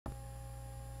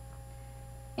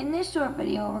In this short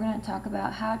video, we're going to talk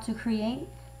about how to create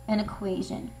an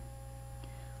equation.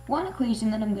 One equation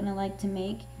that I'm going to like to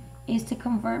make is to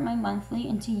convert my monthly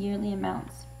into yearly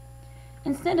amounts.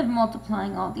 Instead of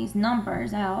multiplying all these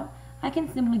numbers out, I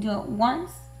can simply do it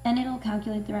once and it'll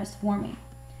calculate the rest for me.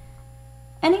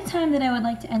 Anytime that I would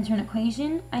like to enter an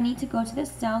equation, I need to go to the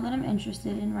cell that I'm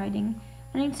interested in writing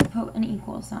and I need to put an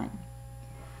equal sign.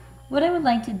 What I would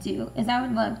like to do is I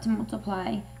would like to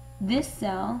multiply this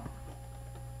cell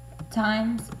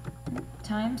times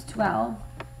 12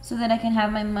 so that I can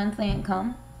have my monthly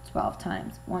income 12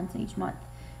 times, once each month.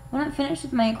 When I'm finished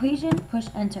with my equation, push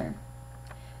enter.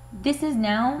 This is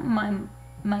now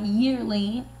my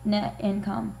yearly net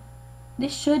income.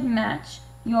 This should match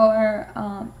your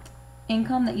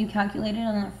income that you calculated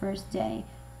on the first day.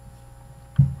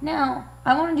 Now,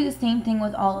 I want to do the same thing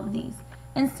with all of these.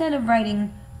 Instead of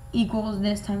writing equals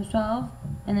this times 12,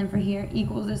 and then for here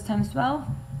equals this times 12,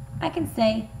 I can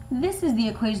say this is the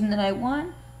equation that I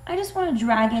want. I just want to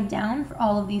drag it down for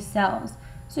all of these cells.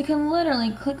 So I can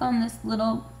literally click on this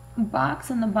little box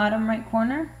in the bottom right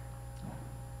corner,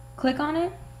 click on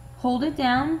it, hold it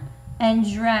down, and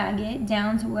drag it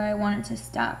down to where I want it to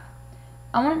stop.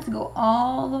 I want it to go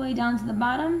all the way down to the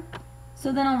bottom,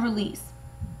 so then I'll release.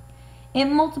 It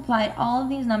multiplied all of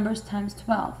these numbers times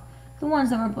 12. The ones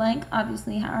that were blank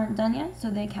obviously aren't done yet, so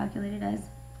they calculated as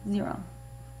 0.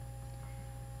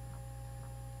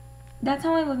 That's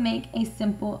how I would make a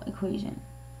simple equation.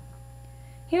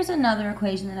 Here's another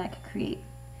equation that I could create.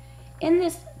 In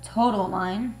this total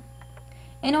line,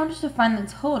 in order to find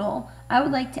the total, I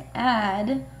would like to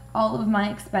add all of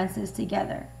my expenses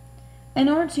together. In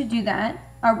order to do that,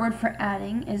 our word for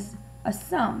adding is a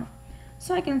sum.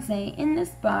 So I can say in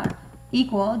this spot,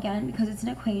 equal, again, because it's an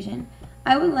equation,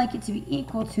 I would like it to be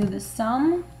equal to the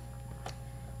sum,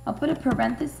 I'll put a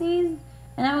parentheses,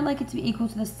 and I would like it to be equal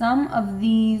to the sum of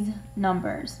these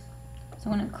numbers.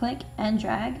 So I'm going to click and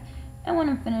drag, and when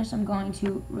I'm finished, I'm going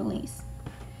to release.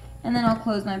 And then I'll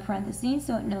close my parentheses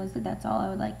so it knows that that's all I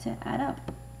would like to add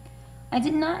up. I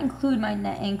did not include my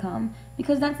net income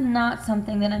because that's not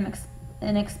something that I'm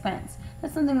an expense.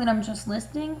 That's something that I'm just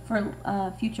listing for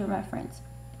future reference.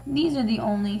 These are the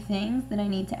only things that I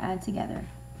need to add together.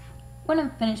 When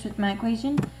I'm finished with my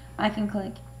equation, I can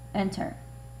click enter.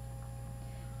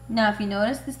 Now if you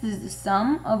notice, this is the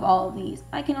sum of all of these.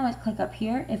 I can always click up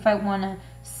here if I want to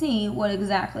see what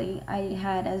exactly I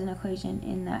had as an equation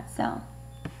in that cell.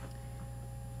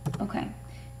 Okay,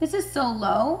 this is so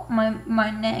low.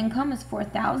 My net income is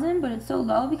 $4,000, but it's so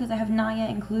low because I have not yet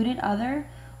included other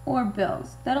or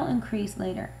bills. That'll increase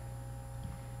later.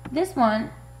 This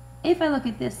one, if I look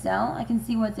at this cell, I can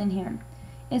see what's in here.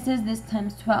 It says this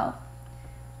times 12.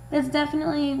 We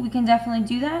can definitely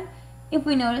do that. If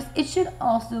we notice, it should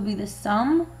also be the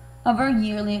sum of our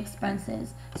yearly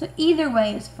expenses. So either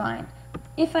way is fine.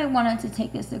 If I wanted to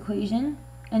take this equation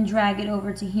and drag it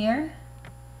over to here,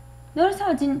 notice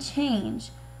how it didn't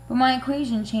change, but my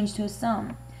equation changed to a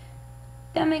sum.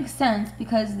 That makes sense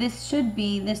because this should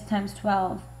be this times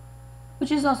 12,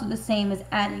 which is also the same as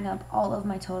adding up all of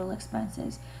my total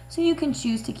expenses. So you can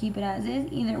choose to keep it as is.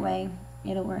 Either way,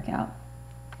 it'll work out.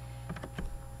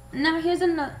 Now here's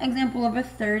an example of a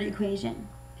third equation.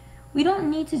 We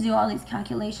don't need to do all these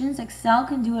calculations. Excel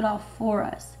can do it all for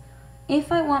us.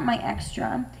 If I want my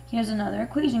extra, here's another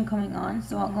equation coming on,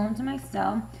 so I'll go into my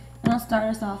cell and I'll start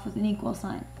us off with an equal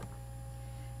sign.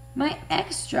 My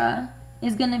extra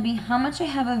is going to be how much I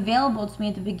have available to me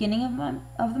at the beginning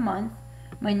of the month,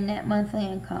 my net monthly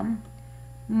income,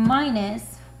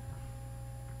 minus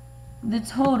the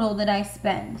total that I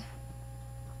spend.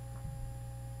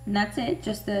 And that's it,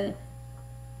 just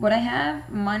what I have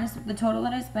minus the total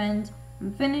that I spend.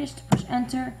 I'm finished, push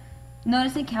enter.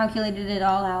 Notice it calculated it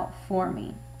all out for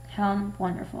me. How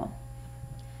wonderful.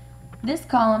 This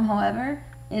column, however,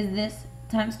 is this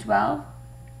times 12,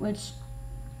 which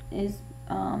is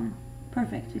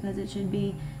perfect because it should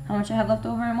be how much I have left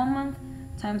over in 1 month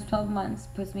times 12 months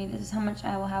puts me, this is how much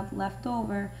I will have left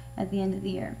over at the end of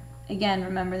the year. Again,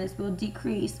 remember this will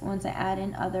decrease once I add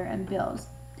in other and bills.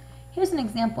 Here's an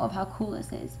example of how cool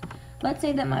this is. Let's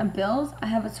say that my bills, I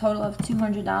have a total of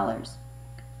 $200.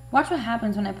 Watch what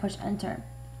happens when I push enter.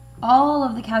 All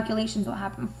of the calculations will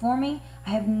happen for me. I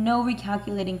have no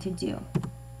recalculating to do.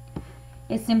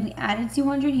 It simply added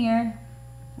 200 here,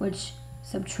 which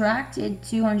subtracted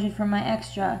 200 from my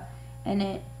extra, and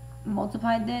it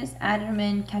multiplied this, added them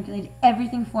in, calculated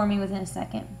everything for me within a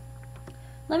second.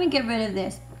 Let me get rid of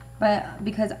this,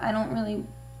 because I don't really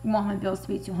want my bills to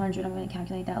be 200. I'm going to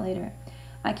calculate that later.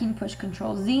 I can push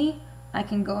Control Z, I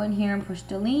can go in here and push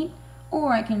delete,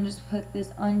 or I can just put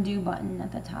this undo button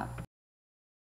at the top.